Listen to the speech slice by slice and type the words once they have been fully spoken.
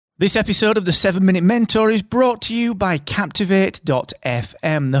This episode of the 7 Minute Mentor is brought to you by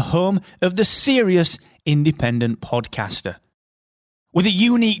Captivate.fm, the home of the serious independent podcaster. With a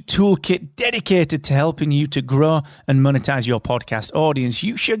unique toolkit dedicated to helping you to grow and monetize your podcast audience,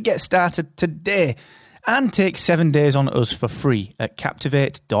 you should get started today and take 7 days on us for free at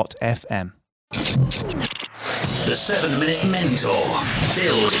Captivate.fm. The 7 Minute Mentor.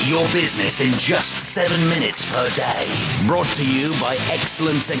 Build your business in just 7 minutes per day. Brought to you by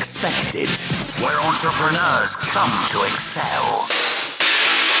Excellence Expected, where entrepreneurs come to excel.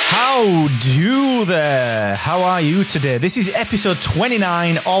 How do there? How are you today? This is episode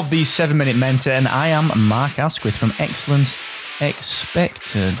 29 of the 7 Minute Mentor, and I am Mark Asquith from Excellence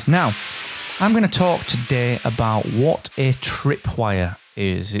Expected. Now, I'm going to talk today about what a tripwire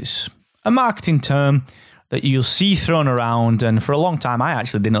is. It's a marketing term that you'll see thrown around, and for a long time I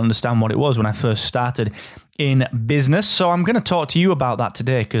actually didn't understand what it was when I first started in business. So I'm going to talk to you about that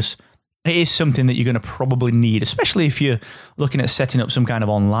today because it is something that you're going to probably need, especially if you're looking at setting up some kind of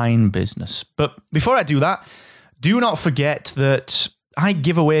online business. But before I do that, do not forget that I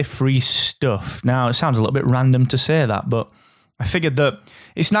give away free stuff. Now, it sounds a little bit random to say that, but I figured that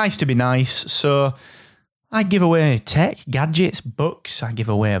it's nice to be nice, so I give away tech, gadgets, books, I give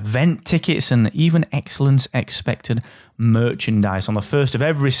away event tickets, and even Excellence Expected merchandise on the first of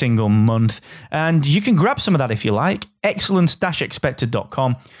every single month. And you can grab some of that if you like.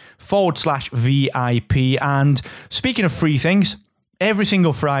 excellence-expected.com/VIP. And speaking of free things, every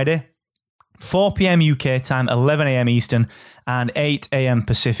single Friday, 4 p.m. UK time, 11 a.m. Eastern, and 8 a.m.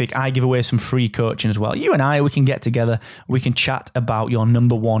 Pacific, I give away some free coaching as well. You and I, we can get together, we can chat about your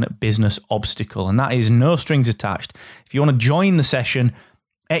number one business obstacle, and that is no strings attached. If you want to join the session,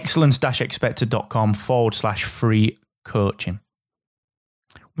 excellence-expected.com/free coaching.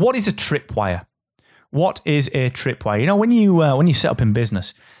 What is a tripwire? What is a tripwire? You know, when you set up in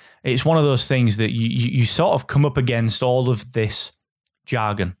business, it's one of those things that you sort of come up against all of this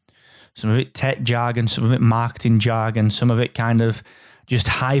jargon. Some of it tech jargon, some of it marketing jargon, some of it kind of just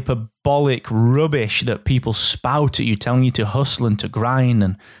hyperbolic rubbish that people spout at you, telling you to hustle and to grind.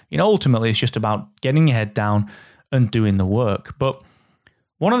 And, you know, ultimately it's just about getting your head down and doing the work. But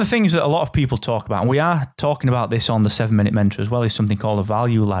one of the things that a lot of people talk about, and we are talking about this on the 7 Minute Mentor as well, is something called a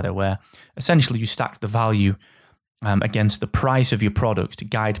value ladder, where essentially you stack the value against the price of your products to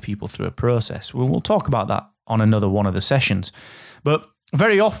guide people through a process. We'll talk about that on another one of the sessions. But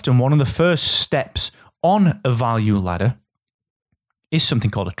very often, one of the first steps on a value ladder is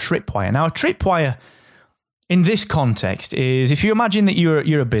something called a tripwire. Now, a tripwire in this context is, if you imagine that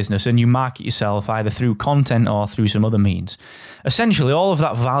you're a business and you market yourself either through content or through some other means, essentially all of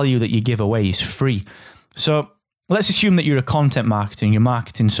that value that you give away is free. So let's assume that you're a content marketer and you're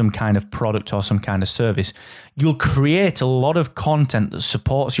marketing some kind of product or some kind of service. You'll create a lot of content that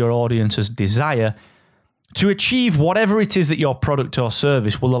supports your audience's desire to achieve whatever it is that your product or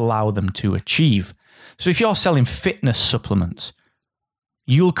service will allow them to achieve. So if you're selling fitness supplements,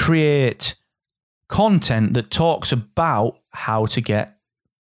 you'll create content that talks about how to get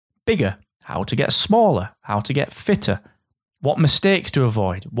bigger, how to get smaller, how to get fitter, what mistakes to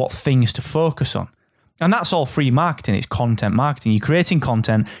avoid, what things to focus on. And that's all free marketing. It's content marketing. You're creating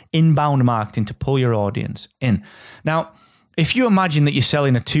content, inbound marketing to pull your audience in. Now, if you imagine that you're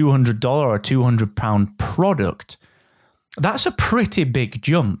selling a $200 or £200 product, that's a pretty big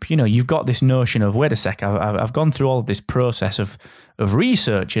jump. You know, you've got this notion of, wait a sec, I've gone through all of this process of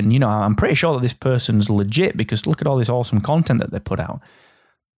research, and, you know, I'm pretty sure that this person's legit because look at all this awesome content that they put out.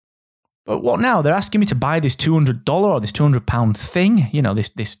 But what now? They're asking me to buy this $200 or this £200 thing, you know,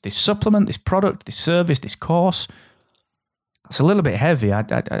 this supplement, this product, this service, this course. It's a little bit heavy. I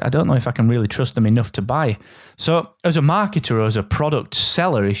don't know if I can really trust them enough to buy. So as a marketer or as a product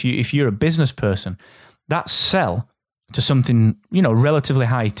seller, if you're a business person, that sell to something, you know, relatively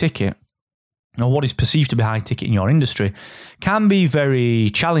high ticket, or what is perceived to be high ticket in your industry, can be very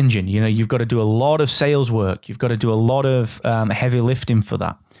challenging. You know, you've got to do a lot of sales work. You've got to do a lot of heavy lifting for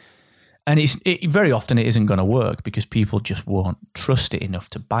that. And very often it isn't going to work because people just won't trust it enough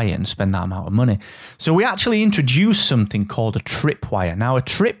to buy it and spend that amount of money. So we actually introduced something called a tripwire. Now, a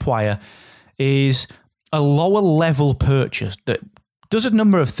tripwire is a lower level purchase that does a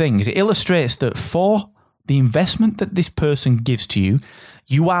number of things. It illustrates that for the investment that this person gives to you,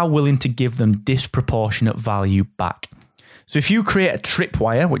 you are willing to give them disproportionate value back. So if you create a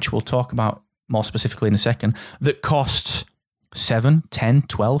tripwire, which we'll talk about more specifically in a second, that costs $7, $10, $12,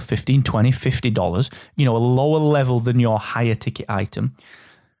 $15, $20, $50, you know, a lower level than your higher ticket item,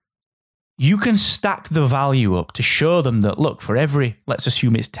 you can stack the value up to show them that, look, for every, let's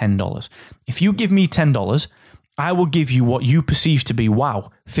assume it's $10. If you give me $10, I will give you what you perceive to be,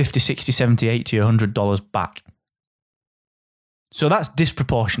 wow, $50, $60, $70, $80, $100 back. So that's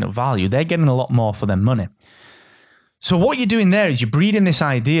disproportionate value. They're getting a lot more for their money. So what you're doing there is you're breeding this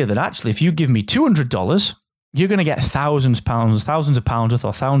idea that actually if you give me $200, you're going to get thousands of pounds worth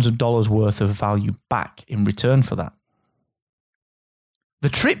or thousands of dollars worth of value back in return for that. The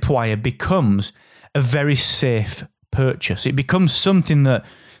tripwire becomes a very safe purchase. It becomes something that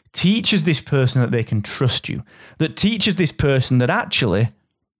teaches this person that they can trust you, that teaches this person that actually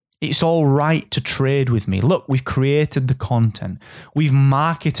it's all right to trade with me. Look, we've created the content. We've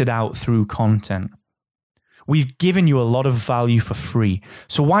marketed out through content. We've given you a lot of value for free.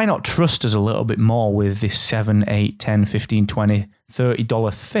 So why not trust us a little bit more with this $7, $8, $10, $15, $20,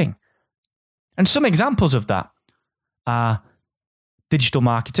 $30 thing? And some examples of that are digital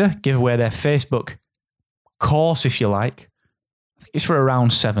marketer give away their Facebook course, if you like. I think it's for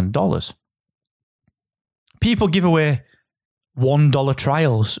around $7. People give away $1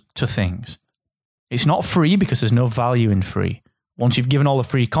 trials to things. It's not free because there's no value in free. Once you've given all the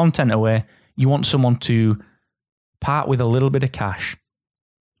free content away, you want someone to part with a little bit of cash.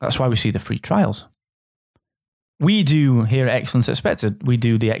 That's why we see the free trials. We do here at Excellence Expected, we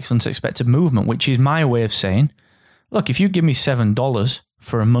do the Excellence Expected movement, which is my way of saying, look, if you give me $7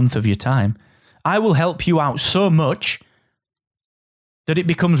 for a month of your time, I will help you out so much that it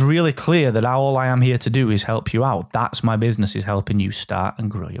becomes really clear that all I am here to do is help you out. That's my business, is helping you start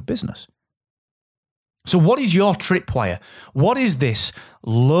and grow your business. So what is your tripwire? What is this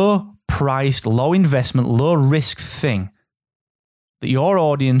low-priced, low-investment, low-risk thing that your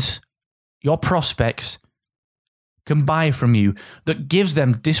audience, your prospects can buy from you that gives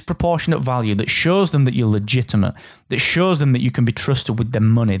them disproportionate value, that shows them that you're legitimate, that shows them that you can be trusted with their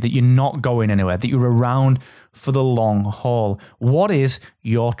money, that you're not going anywhere, that you're around for the long haul? What is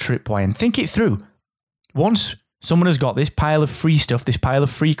your tripwire? And think it through. Once someone has got this pile of free stuff, this pile of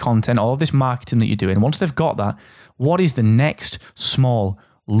free content, all of this marketing that you're doing, once they've got that, what is the next small,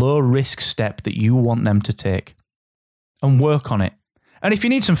 low-risk step that you want them to take? And work on it. And if you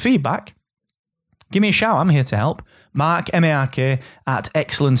need some feedback, give me a shout. I'm here to help. Mark, M-A-R-K, at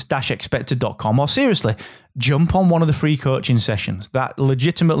excellence-expected.com. Or seriously, jump on one of the free coaching sessions. That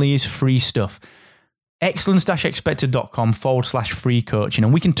legitimately is free stuff. excellence-expected.com/free coaching.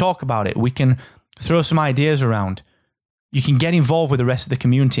 And we can talk about it. We can throw some ideas around. You can get involved with the rest of the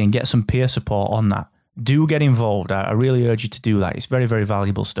community and get some peer support on that. Do get involved. I really urge you to do that. It's very, very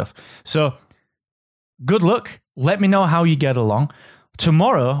valuable stuff. So good luck. Let me know how you get along.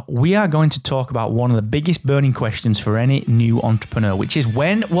 Tomorrow, we are going to talk about one of the biggest burning questions for any new entrepreneur, which is,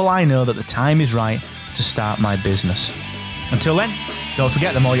 when will I know that the time is right to start my business? Until then, don't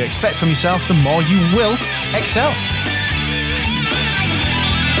forget, the more you expect from yourself, the more you will excel.